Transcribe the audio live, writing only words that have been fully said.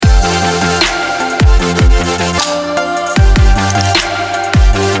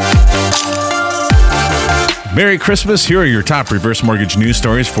Merry Christmas. Here are your top reverse mortgage news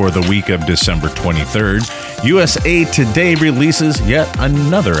stories for the week of December 23rd. USA Today releases yet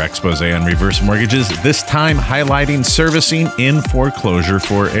another expose on reverse mortgages, this time highlighting servicing in foreclosure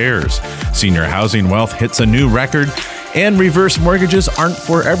for heirs. Senior housing wealth hits a new record, and reverse mortgages aren't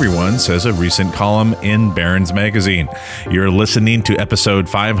for everyone, says a recent column in Barron's Magazine. You're listening to episode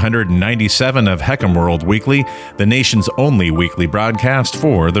 597 of HECM World Weekly, the nation's only weekly broadcast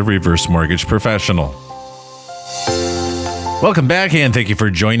for the reverse mortgage professional. Welcome back, and thank you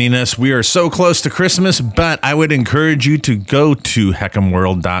for joining us. We are so close to Christmas, but I would encourage you to go to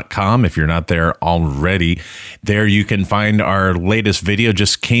HECMWorld.com if you're not there already. There you can find our latest video,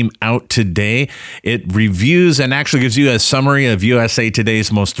 just came out today. It reviews and actually gives you a summary of USA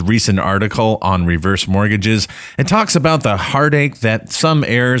Today's most recent article on reverse mortgages. It talks about the heartache that some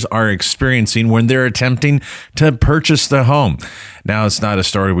heirs are experiencing when they're attempting to purchase the home. Now, it's not a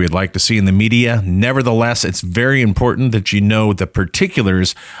story we'd like to see in the media. Nevertheless, it's very important that you know the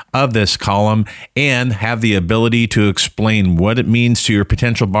particulars of this column and have the ability to explain what it means to your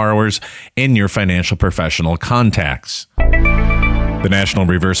potential borrowers and your financial professional contacts. The National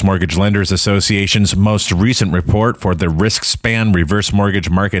Reverse Mortgage Lenders Association's most recent report for the RiskSpan Reverse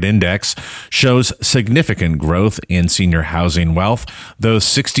Mortgage Market Index shows significant growth in senior housing wealth. Those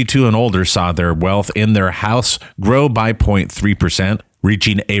 62 and older saw their wealth in their house grow by 0.3%,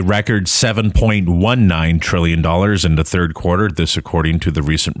 reaching a record $7.19 trillion in the third quarter, this according to the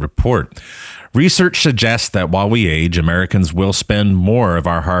recent report. Research suggests that while we age, Americans will spend more of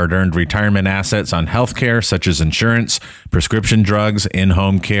our hard-earned retirement assets on healthcare, such as insurance, prescription drugs,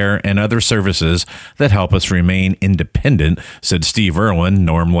 in-home care, and other services that help us remain independent, said Steve Irwin,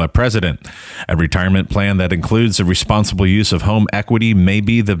 NORMLA president. A retirement plan that includes the responsible use of home equity may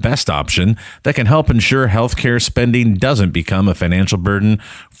be the best option that can help ensure healthcare spending doesn't become a financial burden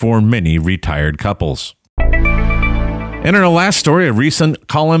for many retired couples. And in our last story, a recent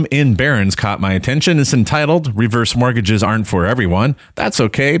column in Barron's caught my attention. It's entitled, "Reverse Mortgages Aren't for Everyone." That's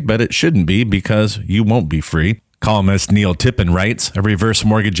okay, but it shouldn't be because you won't be free. Columnist Neil Tippin writes, "A reverse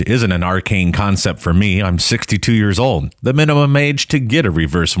mortgage isn't an arcane concept for me. I'm 62 years old, the minimum age to get a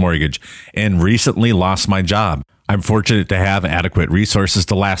reverse mortgage, and recently lost my job. I'm fortunate to have adequate resources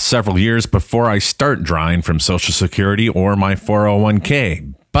to last several years before I start drawing from Social Security or my 401k.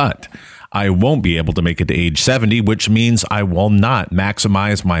 But I won't be able to make it to age 70, which means I will not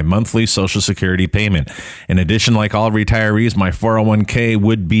maximize my monthly Social Security payment. In addition, like all retirees, my 401k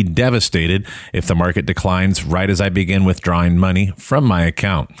would be devastated if the market declines right as I begin withdrawing money from my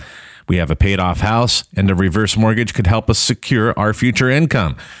account. We have a paid-off house, and a reverse mortgage could help us secure our future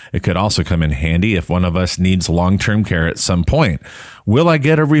income. It could also come in handy if one of us needs long-term care at some point. Will I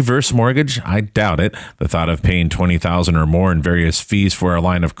get a reverse mortgage? I doubt it. The thought of paying $20,000 or more in various fees for a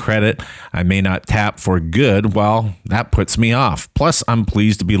line of credit I may not tap for good, well, that puts me off. Plus, I'm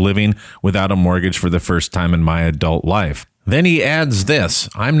pleased to be living without a mortgage for the first time in my adult life." Then he adds this,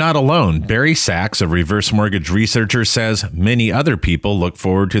 "I'm not alone. Barry Sachs, a reverse mortgage researcher, says many other people look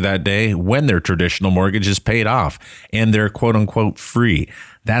forward to that day when their traditional mortgage is paid off and they're quote-unquote free.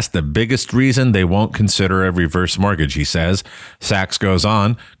 That's the biggest reason they won't consider a reverse mortgage," he says. Sachs goes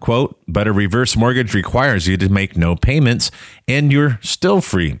on, quote, "But a reverse mortgage requires you to make no payments and you're still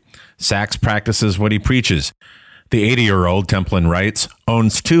free." Sachs practices what he preaches. The 80-year-old, Templin writes,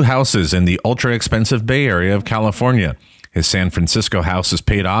 owns 2 houses in the ultra-expensive Bay Area of California. His San Francisco house is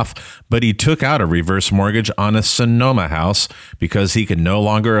paid off, but he took out a reverse mortgage on a Sonoma house because he could no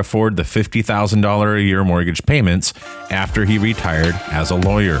longer afford the $50,000 a year mortgage payments after he retired as a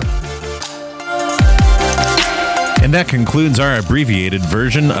lawyer. And that concludes our abbreviated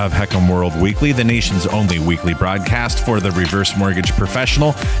version of HECM World Weekly, the nation's only weekly broadcast for the reverse mortgage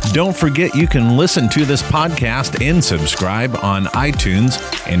professional. Don't forget you can listen to this podcast and subscribe on iTunes.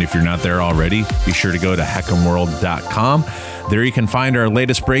 And if you're not there already, be sure to go to HECMWorld.com. There you can find our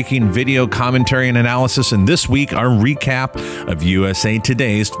latest breaking video commentary and analysis, and this week our recap of USA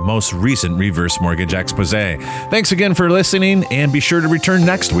Today's most recent reverse mortgage expose. Thanks again for listening, and be sure to return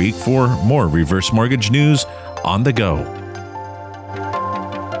next week for more reverse mortgage news on the go.